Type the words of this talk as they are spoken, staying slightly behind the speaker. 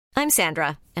I'm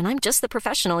Sandra, and I'm just the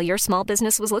professional your small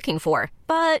business was looking for.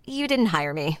 But you didn't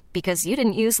hire me because you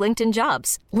didn't use LinkedIn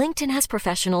Jobs. LinkedIn has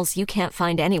professionals you can't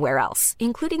find anywhere else,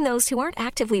 including those who aren't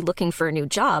actively looking for a new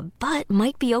job, but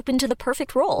might be open to the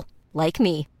perfect role, like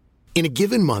me. In a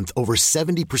given month, over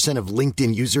 70% of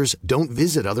LinkedIn users don't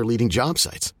visit other leading job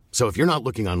sites. So if you're not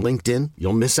looking on LinkedIn,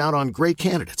 you'll miss out on great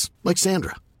candidates like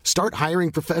Sandra. Start hiring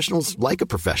professionals like a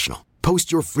professional.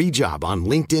 Post your free job on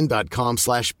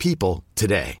linkedin.com/people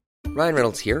today. Ryan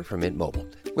Reynolds here from Mint Mobile.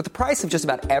 With the price of just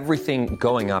about everything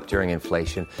going up during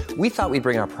inflation, we thought we'd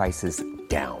bring our prices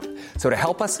down. So to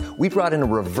help us, we brought in a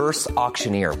reverse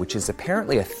auctioneer, which is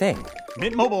apparently a thing.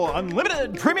 Mint Mobile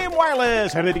Unlimited Premium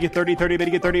Wireless. How to get 30, 30, bit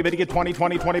to get 30, bit to get 20,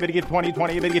 20, 20, bit to get 20,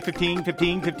 20, bit to get 15,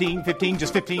 15, 15, 15,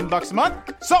 just $15 a month?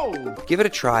 Sold! Give it a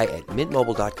try at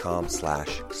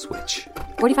mintmobile.com/switch.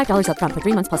 $45 up front for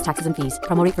 3 months plus taxes and fees.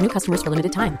 Promo rate for new customers for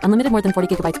limited time. Unlimited more than 40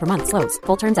 gigabytes per month. Slows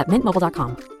full terms at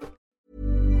mintmobile.com.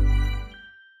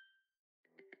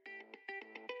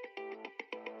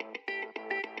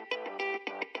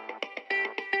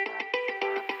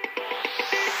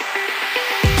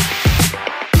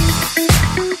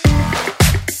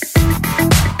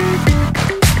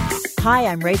 Hi,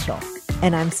 I'm Rachel.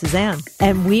 And I'm Suzanne.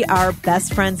 And we are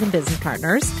best friends and business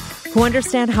partners who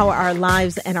understand how our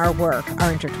lives and our work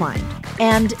are intertwined.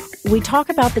 And we talk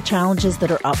about the challenges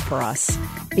that are up for us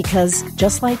because,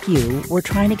 just like you, we're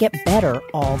trying to get better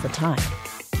all the time.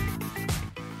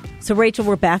 So, Rachel,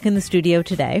 we're back in the studio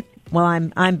today. Well, I'm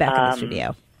back in the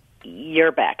studio.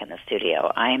 You're back in the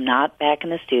studio. I am not back in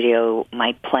the studio.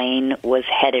 My plane was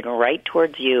headed right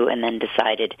towards you and then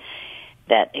decided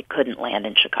that it couldn't land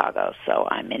in Chicago. So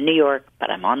I'm in New York, but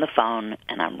I'm on the phone,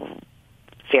 and I'm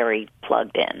very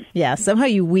plugged in. Yeah, somehow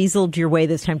you weaseled your way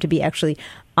this time to be actually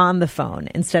on the phone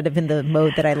instead of in the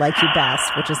mode that I like you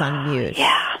best, which is on mute.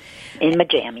 Yeah, in my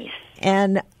jammies.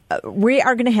 And we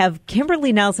are going to have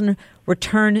Kimberly Nelson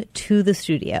return to the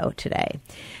studio today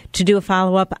to do a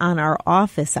follow-up on our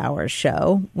office hours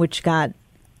show, which got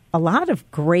a lot of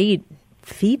great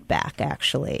feedback,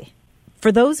 actually.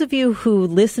 For those of you who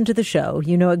listened to the show,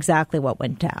 you know exactly what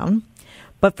went down.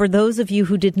 But for those of you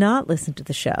who did not listen to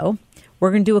the show,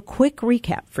 we're going to do a quick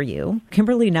recap for you.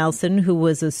 Kimberly Nelson, who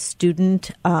was a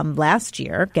student last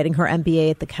year, getting her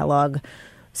MBA at the Kellogg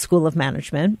School of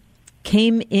Management,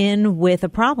 came in with a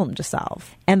problem to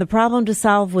solve. And the problem to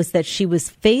solve was that she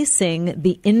was facing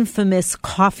the infamous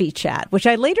coffee chat, which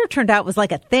I later turned out was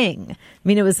like a thing. I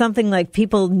mean, it was something like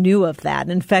people knew of that.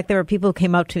 And in fact, there were people who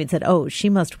came up to me and said, oh, she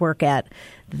must work at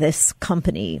this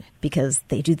company because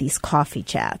they do these coffee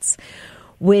chats,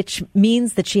 which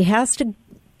means that she has to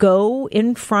go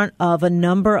in front of a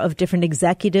number of different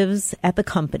executives at the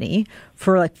company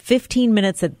for like 15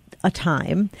 minutes at a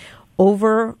time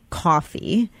over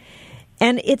coffee.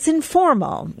 And it's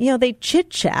informal. You know, they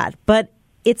chit-chat, but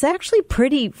it's actually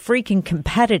pretty freaking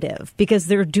competitive because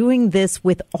they're doing this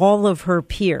with all of her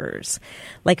peers.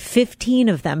 Like 15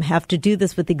 of them have to do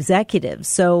this with executives.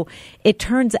 So it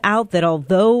turns out that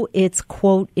although it's,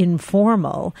 quote,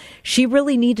 informal, she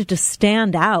really needed to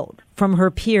stand out from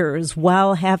her peers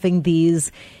while having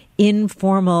these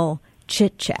informal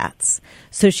chit-chats.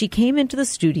 So she came into the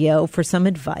studio for some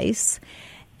advice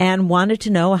and wanted to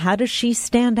know, how does she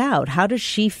stand out? How does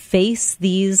she face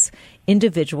these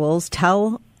individuals,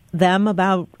 tell them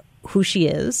about who she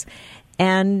is,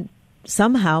 and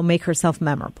somehow make herself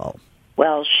memorable?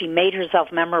 Well, she made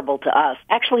herself memorable to us.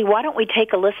 Actually, why don't we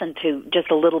take a listen to just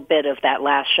a little bit of that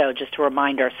last show just to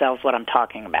remind ourselves what I'm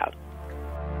talking about?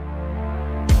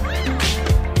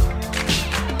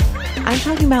 I'm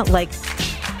talking about, like,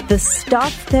 the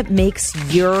stuff that makes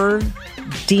your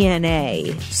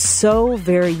DNA so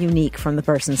very unique from the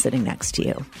person sitting next to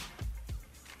you.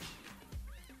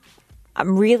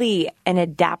 I'm really an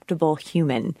adaptable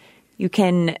human. You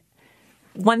can,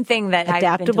 one thing that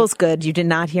Adaptable's good. You did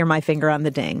not hear my finger on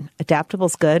the ding.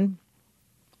 Adaptable's good.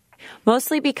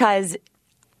 Mostly because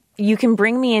you can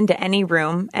bring me into any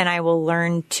room and I will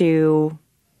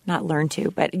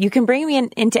but you can bring me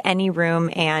into any room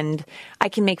and I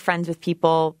can make friends with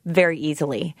people very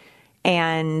easily.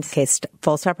 And okay,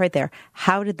 full stop right there.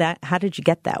 How did you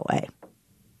get that way?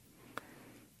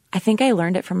 I think I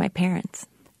learned it from my parents.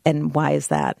 And why is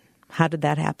that? How did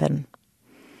that happen?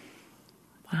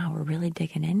 Wow, we're really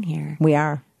digging in here. We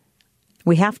are.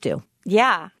 We have to.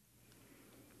 Yeah.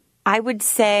 I would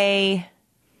say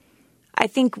I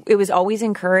think it was always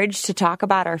encouraged to talk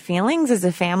about our feelings as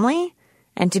a family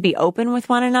and to be open with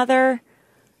one another.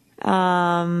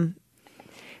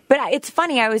 But it's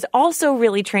funny, I was also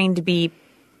really trained to be,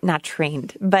 not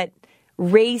trained, but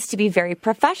raised to be very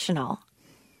professional.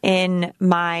 in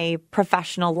my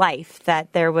professional life,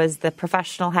 that there was the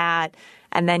professional hat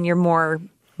and then you're more...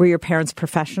 Were your parents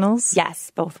professionals?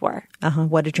 Yes, both were.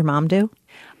 What did your mom do?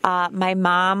 My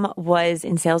mom was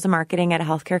in sales and marketing at a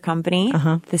healthcare company,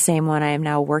 the same one I am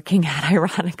now working at,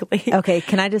 ironically. Okay,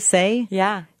 can I just say?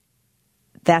 Yeah.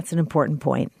 That's an important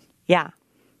point. Yeah,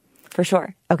 for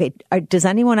sure. Okay, does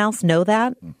anyone else know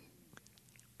that?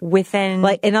 Within...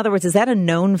 Like, in other words, is that a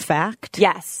known fact?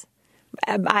 Yes.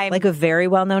 Like a very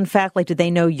well-known fact? Like, do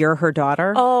they know you're her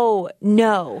daughter? Oh,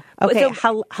 no. Okay,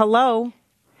 hello?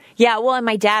 Yeah, well, and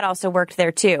my dad also worked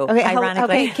there, too, okay,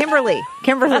 ironically. Okay, Kimberly.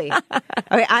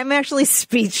 Okay, I'm actually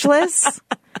speechless.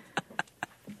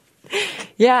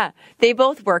 Yeah, they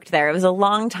both worked there. It was a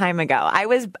long time ago.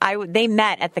 They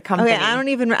met at the company.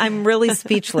 Okay, I'm really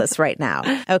speechless right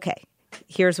now. Okay,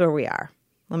 here's where we are.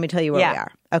 Let me tell you where we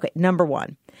are. Okay, number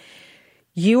one.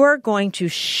 You are going to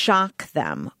shock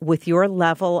them with your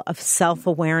level of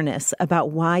self-awareness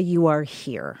about why you are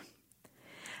here.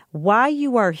 Why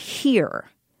you are here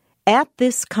at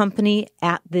this company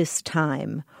at this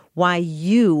time. Why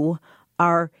you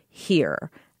are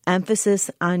here.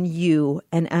 Emphasis on you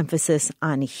and emphasis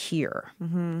on here.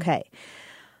 Okay.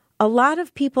 A lot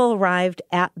of people arrived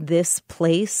at this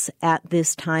place at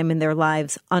this time in their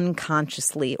lives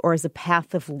unconsciously or as a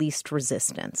path of least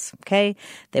resistance. Okay.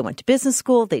 They went to business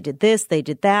school. They did this. They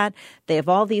did that. They have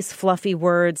all these fluffy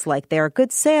words like they're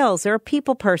good sales. They're a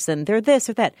people person. They're this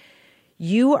or that.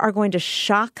 You are going to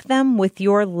shock them with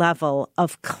your level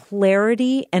of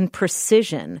clarity and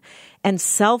precision and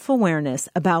self-awareness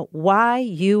about why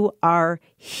you are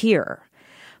here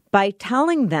by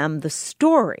telling them the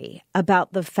story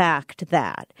about the fact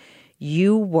that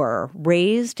you were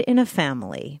raised in a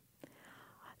family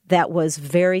that was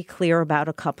very clear about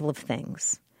a couple of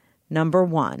things. Number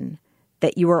one,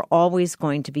 that you are always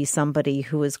going to be somebody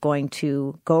who is going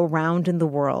to go around in the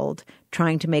world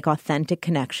trying to make authentic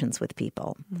connections with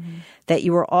people. That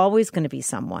you are always going to be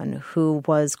someone who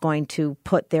was going to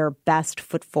put their best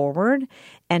foot forward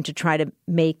and to try to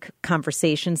make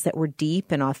conversations that were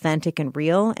deep and authentic and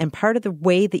real. And part of the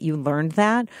way that you learned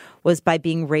that was by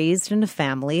being raised in a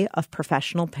family of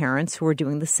professional parents who were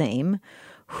doing the same,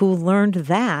 who learned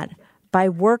that by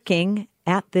working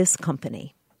at this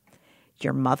company.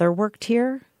 Your mother worked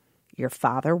here. Your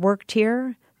father worked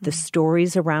here. The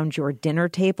stories around your dinner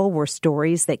table were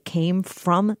stories that came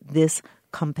from this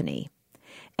company.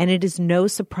 And it is no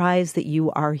surprise that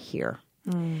you are here.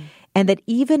 And that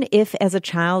even if as a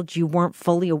child you weren't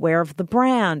fully aware of the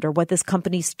brand or what this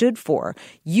company stood for,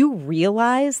 you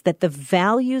realize that the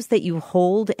values that you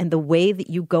hold and the way that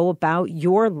you go about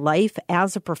your life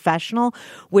as a professional,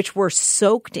 which were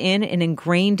soaked in and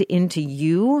ingrained into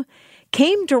you,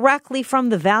 came directly from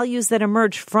the values that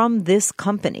emerged from this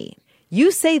company.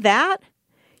 You say that?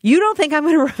 You don't think I'm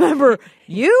going to remember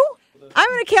you? I'm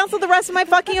going to cancel the rest of my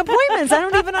fucking appointments. I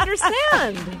don't even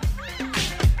understand.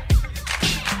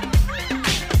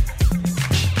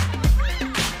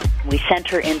 We sent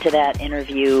her into that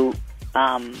interview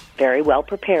very well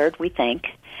prepared, we think,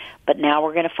 but now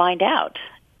we're going to find out.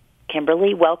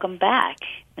 Kimberly, welcome back,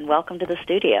 and welcome to the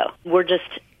studio. We're just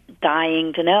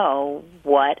dying to know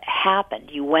what happened.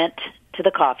 You went to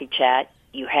the coffee chat,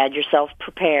 you had yourself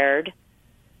prepared,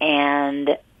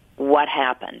 and what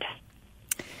happened?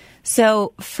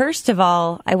 So, first of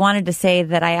all, I wanted to say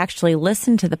that I actually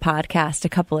listened to the podcast a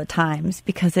couple of times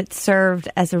because it served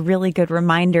as a really good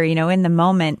reminder. You know, in the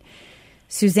moment,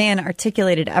 Suzanne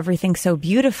articulated everything so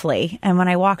beautifully. And when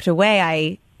I walked away,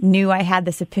 I knew I had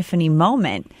this epiphany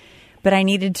moment, but I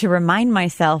needed to remind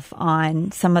myself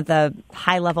on some of the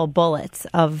high-level bullets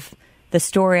of the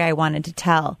story I wanted to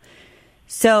tell.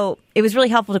 So it was really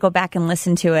helpful to go back and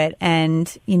listen to it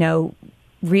and, you know,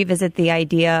 revisit the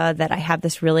idea that I have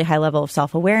this really high level of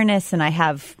self-awareness and I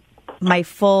have my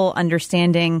full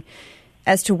understanding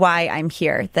as to why I'm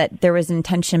here, that there was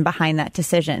intention behind that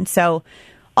decision. So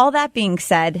all that being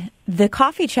said, the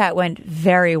coffee chat went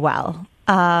very well.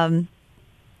 I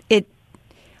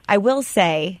will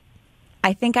say,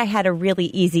 I think I had a really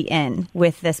easy in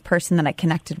with this person that I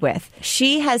connected with.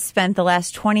 She has spent the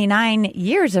last 29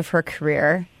 years of her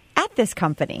career at this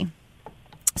company.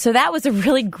 So that was a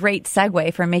really great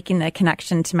segue for making the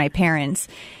connection to my parents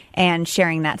and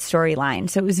sharing that storyline.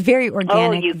 So it was very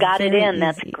organic. Oh, you got it in. Easy.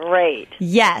 That's great.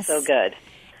 Yes. So good.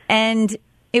 And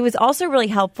it was also really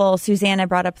helpful. Susanna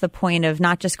brought up the point of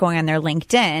not just going on their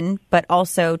LinkedIn, but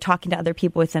also talking to other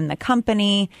people within the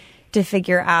company to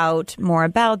figure out more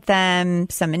about them,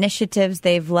 some initiatives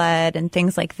they've led and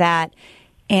things like that.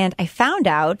 And I found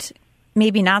out,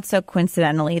 maybe not so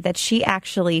coincidentally, that she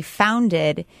actually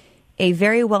founded a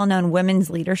very well-known women's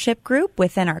leadership group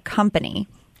within our company.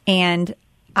 And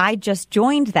I just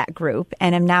joined that group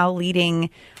and am now leading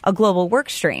a global work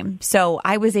stream. So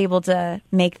I was able to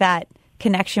make that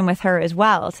connection with her as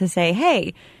well to say,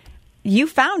 hey, you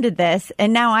founded this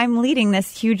and now I'm leading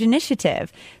this huge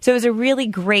initiative. So it was a really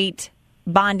great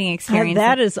bonding experience.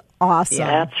 That is awesome.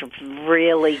 Yeah, that's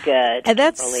really good. And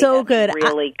that's Kimberly. so That's good.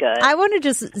 Really good. I want to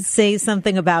just say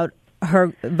something about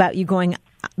you going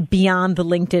beyond the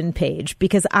LinkedIn page,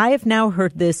 because I have now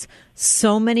heard this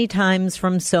so many times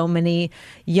from so many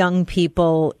young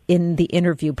people in the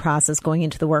interview process going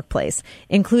into the workplace,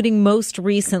 including most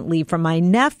recently from my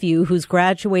nephew who's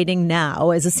graduating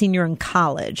now as a senior in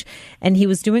college. And he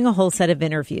was doing a whole set of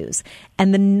interviews.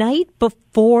 And the night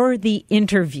before the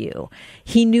interview,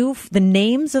 he knew the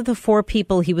names of the 4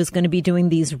 people he was going to be doing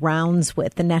these rounds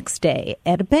with the next day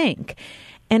at a bank.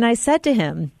 And I said to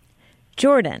him,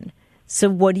 Jordan, so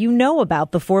what do you know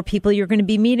about the 4 people you're going to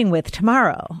be meeting with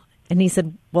tomorrow? And he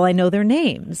said, well, I know their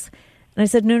names. And I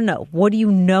said, no. What do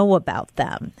you know about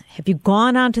them? Have you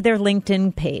gone onto their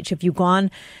LinkedIn page? Have you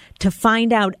gone to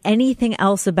find out anything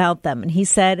else about them? And he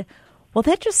said, well,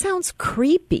 that just sounds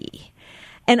creepy.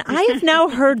 And I have now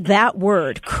heard that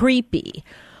word, creepy,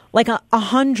 like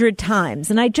 100 times.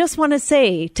 And I just want to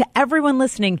say to everyone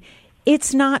listening,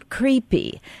 it's not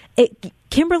creepy.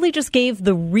 Kimberly just gave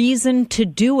the reason to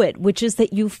do it, which is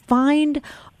that you find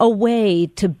a way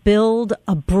to build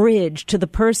a bridge to the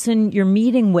person you're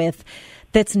meeting with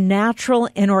that's natural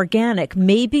and organic.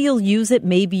 Maybe you'll use it,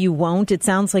 maybe you won't. It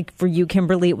sounds like for you,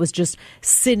 Kimberly, it was just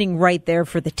sitting right there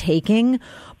for the taking.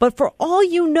 But for all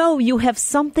you know, you have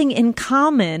something in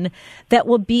common that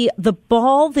will be the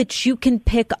ball that you can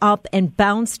pick up and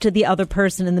bounce to the other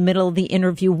person in the middle of the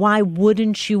interview. Why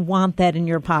wouldn't you want that in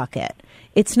your pocket?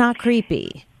 It's not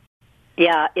creepy.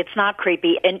 Yeah, it's not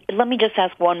creepy. And let me just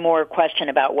ask one more question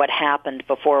about what happened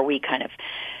before we kind of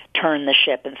turn the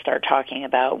ship and start talking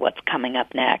about what's coming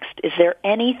up next. Is there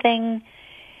anything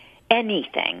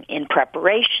in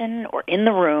preparation or in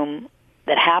the room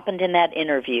that happened in that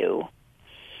interview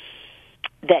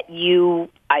that you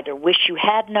either wish you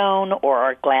had known or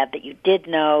are glad that you did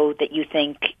know that you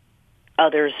think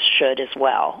others should as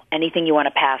well? Anything you want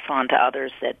to pass on to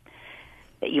others that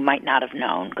you might not have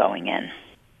known going in?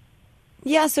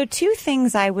 Yeah, so 2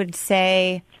 things I would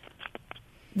say.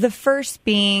 The first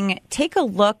being, take a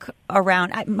look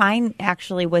around. Mine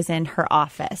actually was in her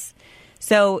office.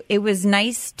 So it was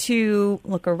nice to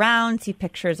look around, see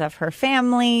pictures of her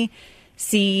family,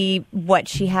 see what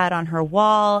she had on her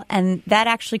wall. And that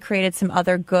actually created some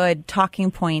other good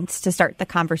talking points to start the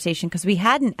conversation because we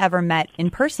hadn't ever met in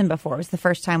person before. It was the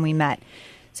first time we met.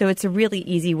 So it's a really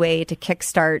easy way to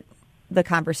kickstart the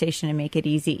conversation and make it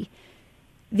easy.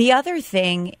 The other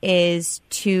thing is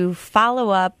to follow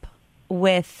up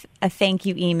with a thank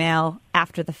you email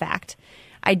after the fact.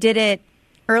 I did it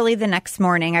early the next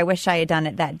morning. I wish I had done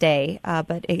it that day,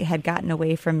 but it had gotten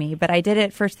away from me. But I did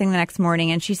it first thing the next morning,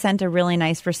 and she sent a really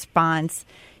nice response.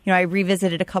 You know, I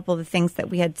revisited a couple of the things that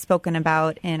we had spoken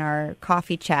about in our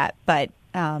coffee chat, but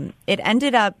it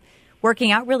ended up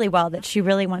working out really well that she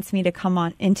really wants me to come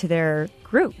on into their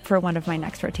group for one of my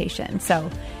next rotations. So,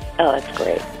 oh, that's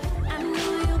great.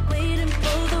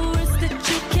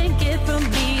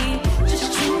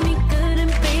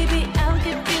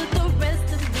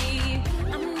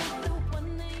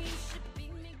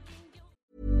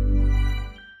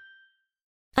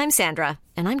 I'm Sandra,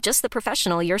 and I'm just the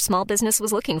professional your small business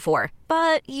was looking for.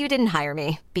 But you didn't hire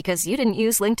me because you didn't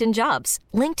use LinkedIn Jobs.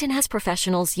 LinkedIn has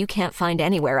professionals you can't find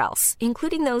anywhere else,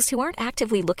 including those who aren't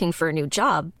actively looking for a new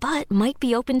job, but might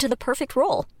be open to the perfect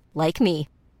role, like me.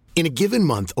 In a given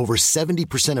month, over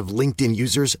 70% of LinkedIn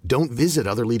users don't visit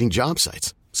other leading job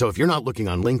sites. So if you're not looking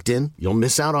on LinkedIn, you'll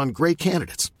miss out on great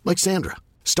candidates like Sandra.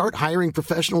 Start hiring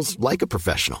professionals like a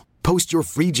professional. Post your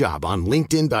free job on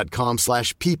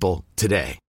linkedin.com/people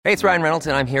today. Hey, it's Ryan Reynolds,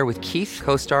 and I'm here with Keith,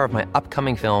 co-star of my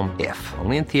upcoming film, If,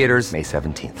 only in theaters May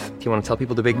 17th. Do you want to tell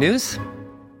people the big news?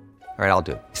 All right, I'll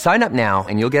do it. Sign up now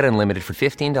and you'll get unlimited for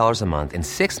 $15 a month and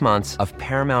 6 months of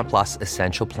Paramount Plus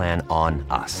Essential Plan on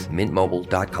us.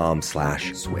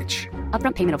 MintMobile.com/switch.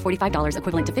 Upfront payment of $45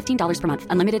 equivalent to $15 per month.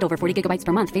 Unlimited over 40 gigabytes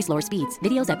per month. Face lower speeds.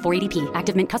 Videos at 480p.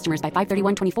 Active Mint customers by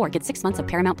 531.24 get 6 months of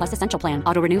Paramount Plus Essential Plan.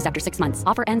 Auto renews after 6 months.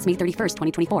 Offer ends May 31st,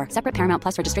 2024. Separate Paramount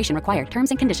Plus registration required. Terms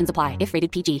and conditions apply if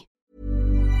rated PG.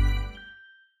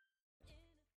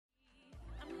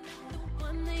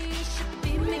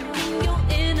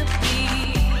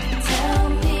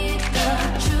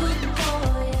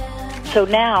 So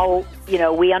now, you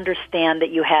know, we understand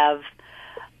that you have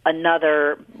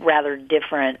another rather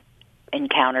different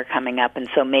encounter coming up, and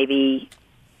so maybe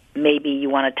you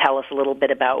want to tell us a little bit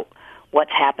about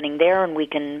what's happening there, and we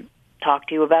can talk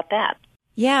to you about that.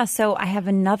 Yeah, so I have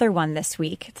another one this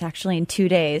week. It's actually in 2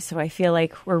 days, so I feel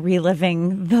like we're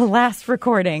reliving the last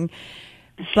recording.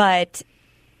 But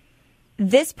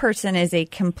this person is a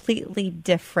completely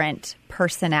different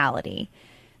personality.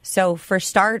 So for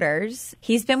starters,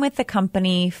 he's been with the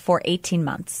company for 18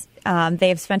 months. They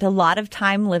have spent a lot of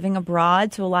time living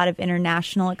abroad, so a lot of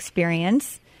international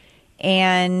experience.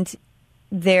 And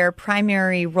their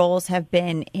primary roles have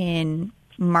been in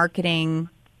marketing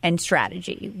and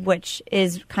strategy, which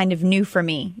is kind of new for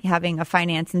me, having a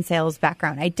finance and sales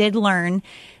background. I did learn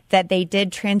that they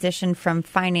did transition from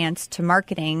finance to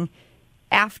marketing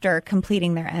after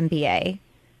completing their MBA.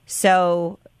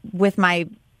 So with my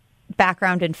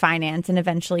background in finance and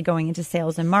eventually going into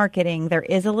sales and marketing, there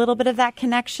is a little bit of that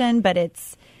connection, but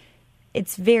it's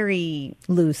very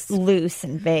loose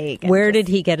and vague. Where did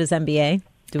he get his MBA?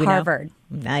 Do we Harvard.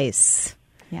 know? Nice.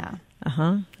 Yeah.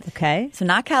 Okay. So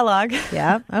not Kellogg.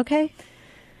 Yeah. Okay.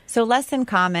 So less in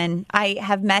common. I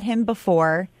have met him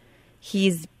before.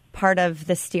 He's part of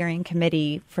the steering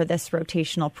committee for this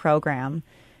rotational program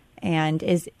and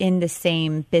is in the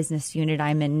same business unit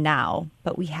I'm in now,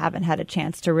 but we haven't had a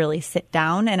chance to really sit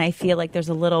down. And I feel like there's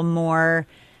a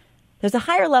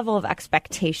higher level of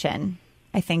expectation,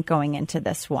 I think, going into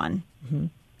this one. Mm-hmm.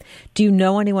 Do you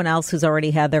know anyone else who's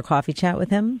already had their coffee chat with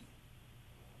him?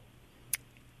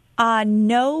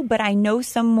 No, but I know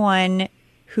someone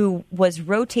who was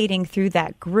rotating through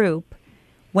that group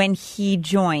when he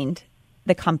joined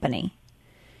the company.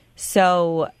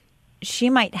 So she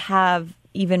might have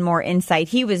even more insight.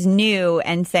 He was new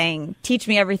and saying, teach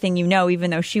me everything you know,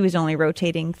 even though she was only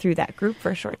rotating through that group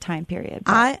for a short time period.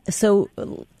 So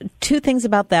two things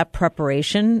about that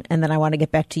preparation, and then I want to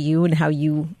get back to you and how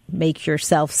you make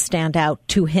yourself stand out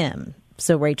to him.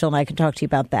 So Rachel and I can talk to you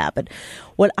about that. But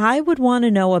what I would want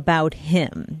to know about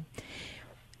him,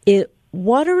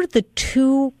 what are the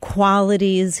two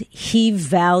qualities he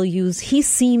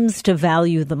seems to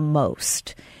value the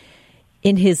most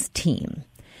in his team?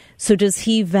 So does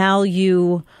he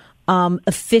value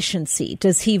efficiency?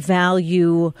 Does he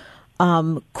value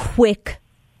quick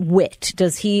wit?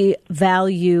 Does he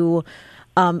value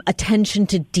attention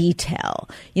to detail?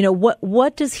 You know,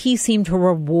 what does he seem to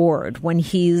reward when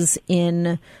he's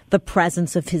in the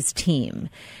presence of his team?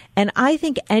 And I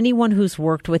think anyone who's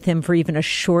worked with him for even a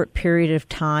short period of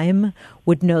time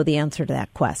would know the answer to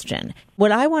that question.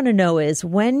 What I want to know is,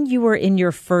 when you were in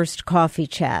your first coffee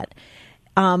chat,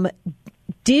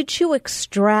 did you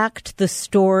extract the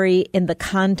story in the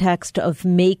context of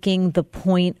making the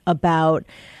point about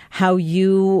how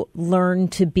you learn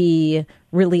to be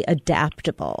really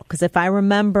adaptable? Because if I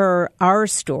remember our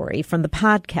story from the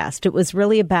podcast, it was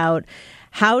really about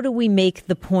how do we make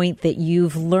the point that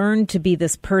you've learned to be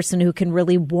this person who can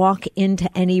really walk into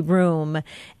any room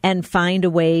and find a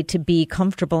way to be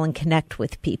comfortable and connect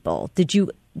with people? Did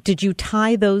you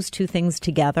tie those two things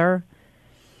together?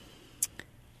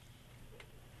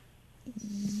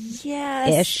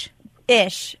 Yes.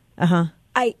 Ish. Uh-huh.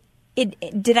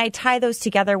 Did I tie those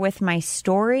together with my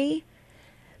story?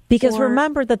 Because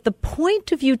remember that the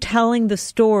point of you telling the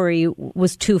story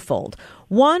was twofold.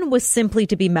 One was simply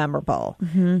to be memorable,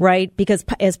 right? Because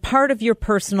as part of your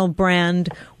personal brand,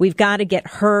 we've got to get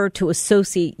her to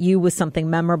associate you with something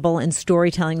memorable, and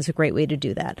storytelling is a great way to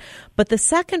do that. But the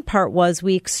second part was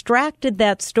we extracted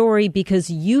that story because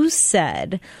you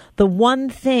said the one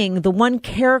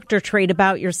character trait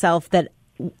about yourself that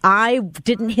I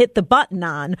didn't hit the button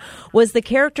on was the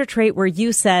character trait where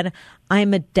you said,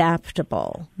 I'm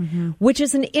adaptable, which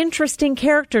is an interesting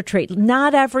character trait.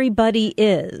 Not everybody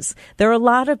is. There are a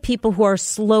lot of people who are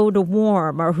slow to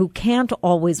warm or who can't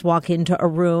always walk into a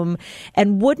room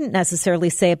and wouldn't necessarily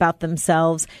say about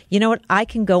themselves, you know what, I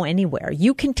can go anywhere.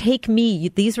 You can take me.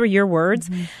 These were your words.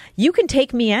 You can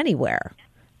take me anywhere.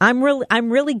 I'm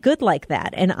really good like that.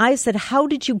 And I said, how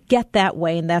did you get that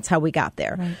way? And that's how we got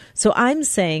there. Right. So I'm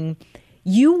saying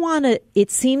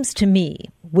it seems to me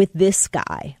with this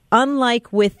guy,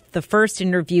 unlike with the first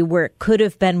interview where it could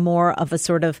have been more of a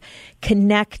sort of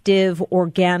connective,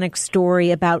 organic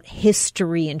story about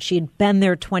history, and she had been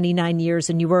there 29 years,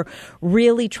 and you were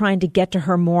really trying to get to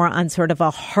her more on sort of a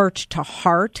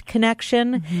heart-to-heart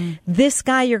connection. This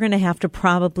guy, you're going to have to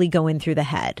probably go in through the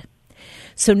head.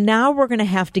 So now we're going to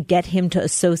have to get him to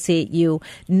associate you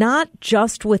not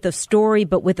just with a story,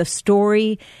 but with a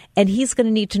story. And he's going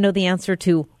to need to know the answer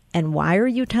to, and why are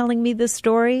you telling me this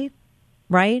story?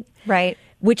 Right? Right.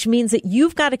 Which means that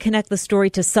you've got to connect the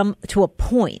story to a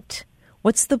point.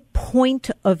 What's the point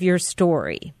of your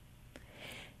story?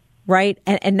 Right?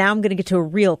 And now I'm going to get to a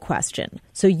real question.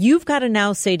 So you've got to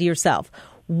now say to yourself,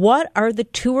 what are the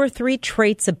 2 or 3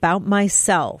 traits about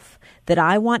myself that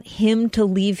I want him to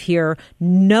leave here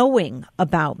knowing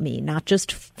about me, not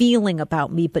just feeling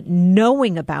about me, but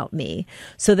knowing about me,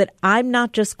 so that I'm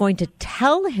not just going to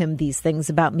tell him these things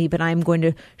about me, but I'm going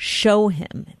to show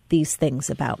him these things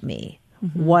about me.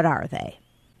 Mm-hmm. What are they?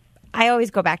 I always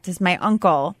go back to my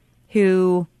uncle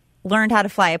who learned how to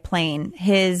fly a plane.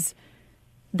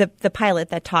 The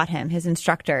pilot that taught him, his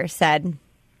instructor, said,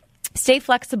 stay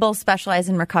flexible, specialize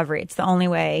in recovery. It's the only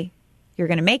way you're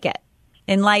going to make it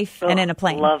in life and in a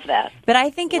plane. Love that. But I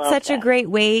think it's such a great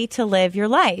way to live your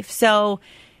life. So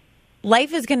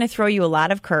life is going to throw you a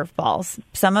lot of curveballs.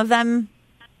 Some of them,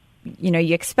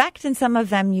 you expect, and some of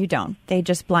them you don't. They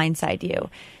just blindside you.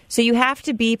 So you have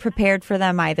to be prepared for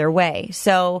them either way.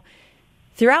 So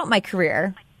throughout my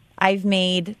career, I've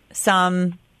made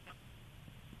some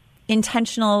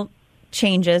intentional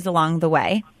changes along the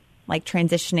way, like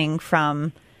transitioning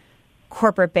from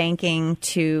corporate banking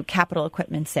to capital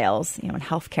equipment sales, in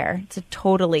healthcare. It's a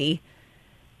totally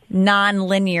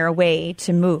non-linear way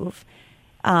to move,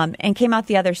 and came out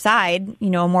the other side,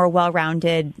 a more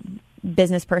well-rounded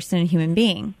business person and human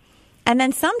being. And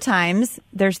then sometimes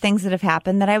there's things that have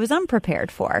happened that I was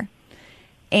unprepared for.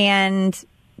 And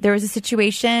there was a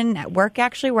situation at work,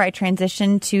 actually, where I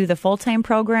transitioned to the full-time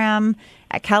program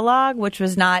at Kellogg, which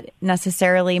was not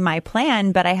necessarily my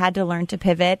plan, but I had to learn to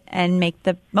pivot and make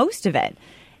the most of it.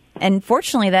 And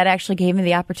fortunately, that actually gave me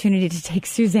the opportunity to take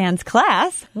Suzanne's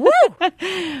class,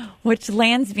 which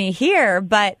lands me here.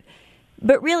 But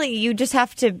really, you just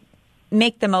have to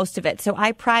make the most of it. So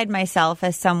I pride myself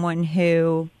as someone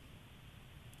who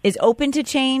is open to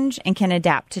change and can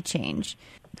adapt to change.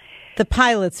 The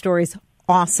pilot story's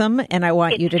awesome, and I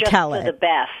want you to tell it. It's the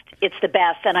best. It's the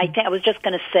best. And I was just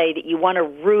going to say that you want to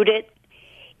root it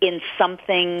in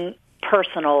something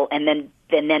personal and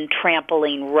then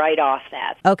trampoline right off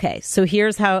that. Okay, so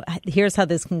here's how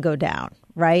this can go down,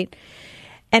 right?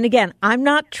 And again, I'm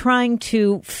not trying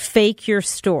to fake your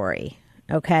story.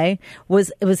 Okay.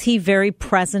 Was he very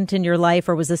present in your life,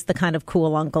 or was this the kind of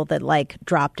cool uncle that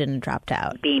dropped in and dropped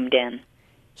out? Beamed in.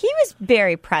 He was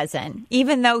very present,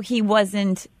 even though he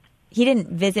didn't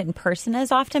visit in person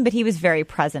as often, but he was very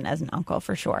present as an uncle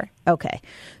for sure. Okay.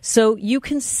 So you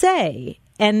can say,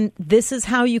 and this is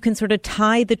how you can sort of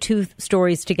tie the two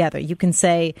stories together. You can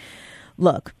say,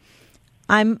 look,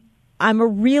 I'm a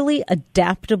really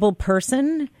adaptable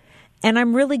person, and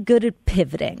I'm really good at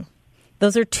pivoting.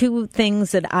 Those are two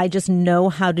things that I just know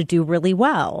how to do really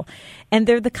well. And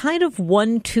they're the kind of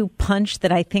 1-2 punch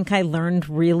that I think I learned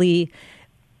really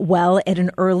well at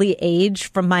an early age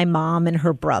from my mom and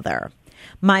her brother.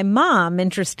 My mom,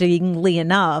 interestingly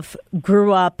enough,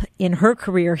 grew up in her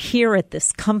career here at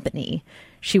this company.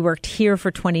 She worked here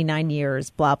for 29 years,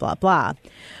 blah, blah, blah.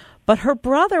 But her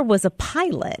brother was a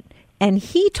pilot, and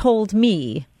he told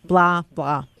me, blah,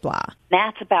 blah, blah.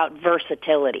 That's about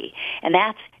versatility, and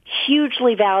that's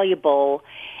hugely valuable,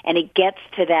 and it gets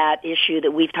to that issue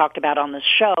that we've talked about on the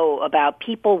show about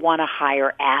people want to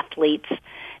hire athletes,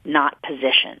 not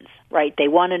positions, right? They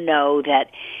want to know that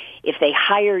if they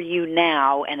hire you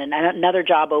now and another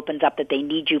job opens up that they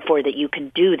need you for, that you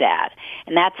can do that.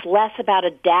 And that's less about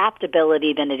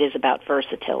adaptability than it is about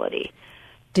versatility.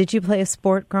 Did you play a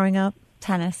sport growing up?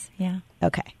 Tennis, yeah.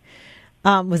 Okay.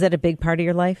 Was that a big part of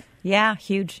your life? Yeah,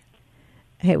 huge.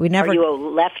 Hey, we never. Are you a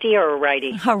lefty or a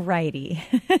righty? A righty.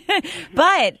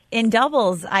 But in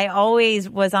doubles, I always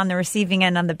was on the receiving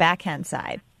end on the backhand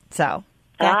side. So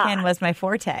backhand was my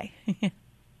forte.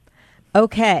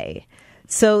 Okay.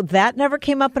 So that never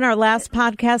came up in our last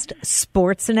podcast,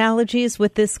 sports analogies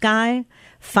with this guy.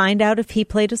 Find out if he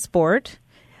played a sport.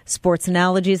 Sports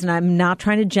analogies, and I'm not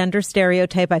trying to gender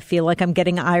stereotype. I feel like I'm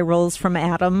getting eye rolls from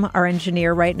Adam, our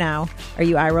engineer, right now. Are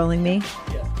you eye rolling me?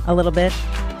 Yeah. A little bit?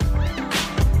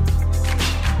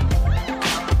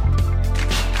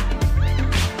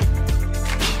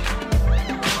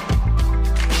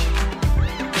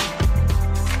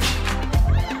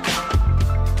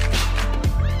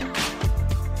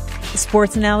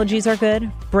 Sports analogies are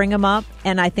good. Bring them up.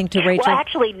 And I think to Rachel. Well,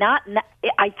 actually,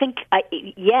 I think,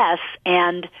 yes.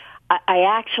 And I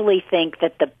actually think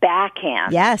that the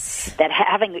backhand. Yes. That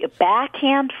having a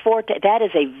backhand forte, that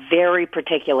is a very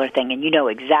particular thing. And you know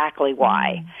exactly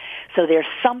why. So there's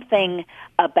something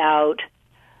about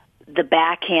the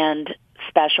backhand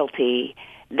specialty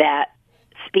that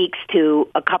speaks to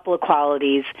a couple of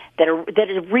qualities that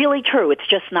is really true. It's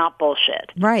just not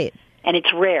bullshit. Right. And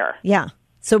it's rare. Yeah.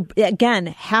 So, again,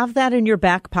 have that in your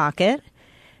back pocket.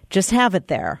 Just have it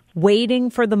there, waiting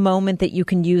for the moment that you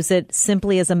can use it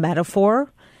simply as a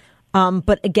metaphor.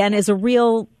 But, again, as a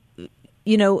real,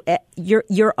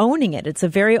 you're owning it. It's a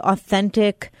very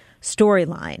authentic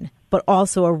storyline. but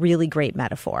also a really great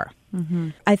metaphor.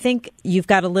 I think you've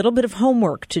got a little bit of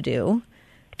homework to do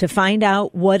to find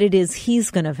out what it is he's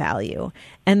going to value.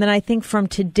 And then I think from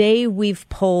today we've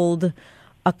pulled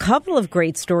a couple of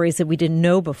great stories that we didn't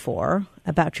know before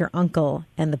about your uncle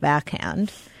and the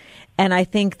backhand. And I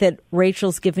think that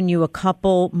Rachel's given you a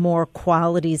couple more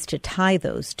qualities to tie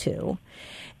those to.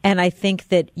 And I think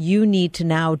that you need to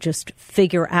now just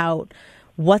figure out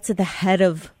what's at the head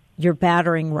of your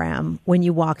battering ram when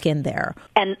you walk in there.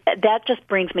 And that just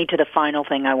brings me to the final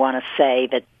thing I want to say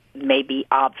that may be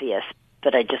obvious,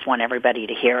 but I just want everybody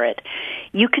to hear it.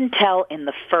 You can tell in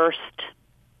the first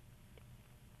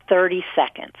 30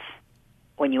 seconds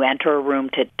when you enter a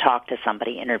room to talk to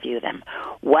somebody, interview them,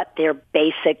 what their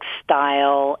basic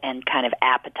style and kind of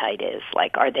appetite is.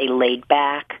 Like, are they laid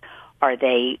back? Are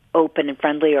they open and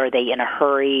friendly? Are they in a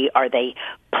hurry? Are they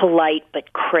polite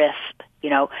but crisp? You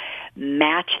know,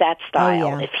 match that style.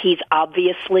 Oh, yeah. If he's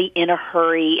obviously in a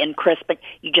hurry and crisp, but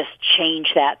you just change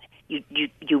that.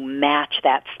 You match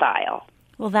that style.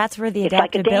 Well, that's where the It's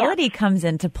like a adaptability dance. comes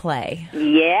into play.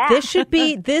 Yeah.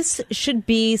 This should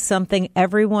be something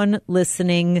everyone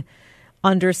listening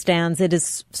understands. It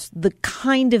is the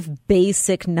kind of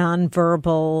basic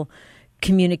nonverbal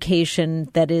communication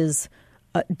that is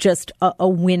just a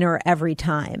winner every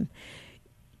time.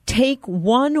 Take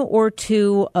one or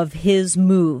two of his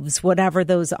moves, whatever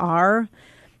those are,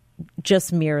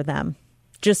 just mirror them.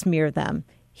 Just mirror them.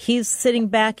 He's sitting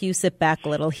back, you sit back a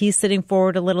little. He's sitting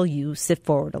forward a little, you sit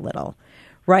forward a little,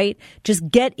 right? Just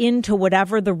get into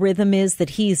whatever the rhythm is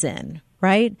that he's in,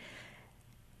 right?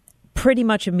 Pretty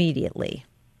much immediately.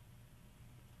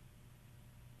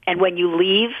 And when you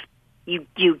leave,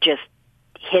 you just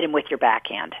hit him with your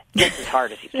backhand just as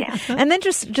hard as you can. And then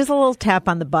just a little tap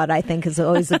on the butt, I think, is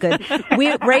always a good.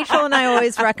 Rachel and I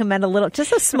always recommend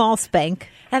just a small spank.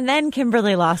 And then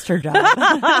Kimberly lost her job.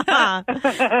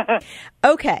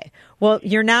 Okay. Well,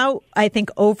 you're now, I think,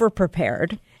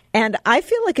 over-prepared. And I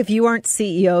feel like if you aren't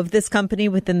CEO of this company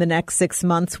within the next 6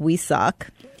 months, we suck.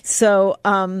 So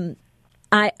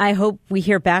I hope we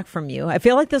hear back from you. I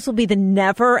feel like this will be the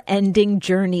never-ending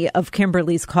journey of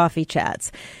Kimberly's coffee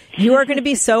chats. You are going to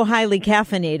be so highly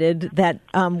caffeinated that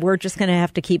we're just going to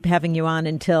have to keep having you on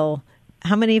until,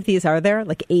 how many of these are there?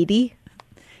 Like 80?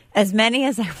 As many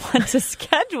as I want to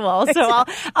schedule. So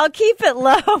I'll keep it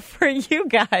low for you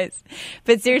guys.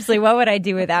 But seriously, what would I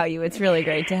do without you? It's really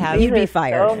great to have you. You'd be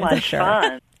fired. So much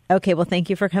fun. Okay, well, thank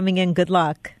you for coming in. Good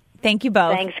luck. Thank you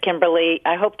both. Thanks, Kimberly.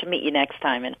 I hope to meet you next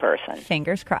time in person.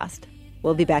 Fingers crossed.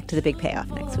 We'll be back to the big payoff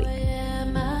next week.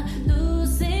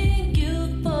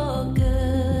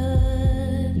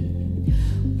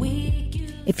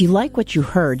 If you like what you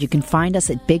heard, you can find us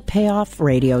at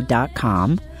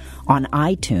bigpayoffradio.com, on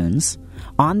iTunes,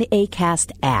 on the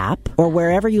Acast app, or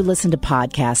wherever you listen to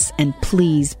podcasts. And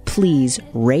please, please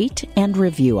rate and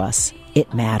review us.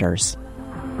 It matters.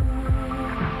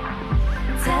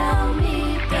 Tell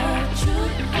me the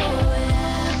truth,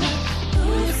 forever.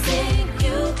 Losing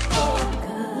you for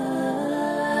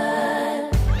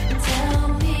good. Tell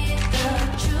me the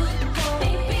truth,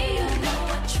 baby. You know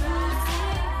what truth.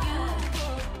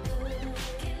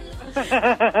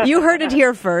 You heard it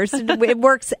here first. It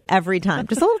works every time.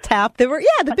 Just a little tap.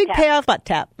 The big payoff butt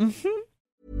tap. Mm-hmm.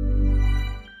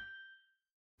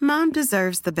 Mom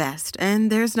deserves the best,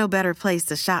 and there's no better place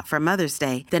to shop for Mother's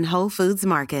Day than Whole Foods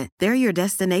Market. They're your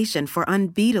destination for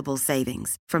unbeatable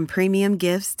savings, from premium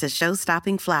gifts to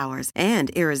show-stopping flowers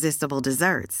and irresistible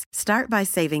desserts. Start by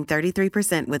saving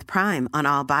 33% with Prime on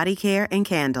all body care and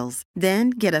candles.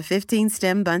 Then get a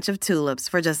 15-stem bunch of tulips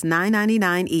for just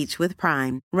 $9.99 each with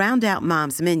Prime. Round out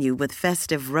Mom's menu with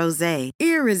festive rosé,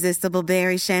 irresistible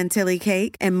berry chantilly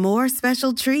cake, and more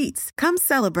special treats. Come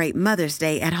celebrate Mother's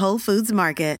Day at Whole Foods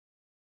Market.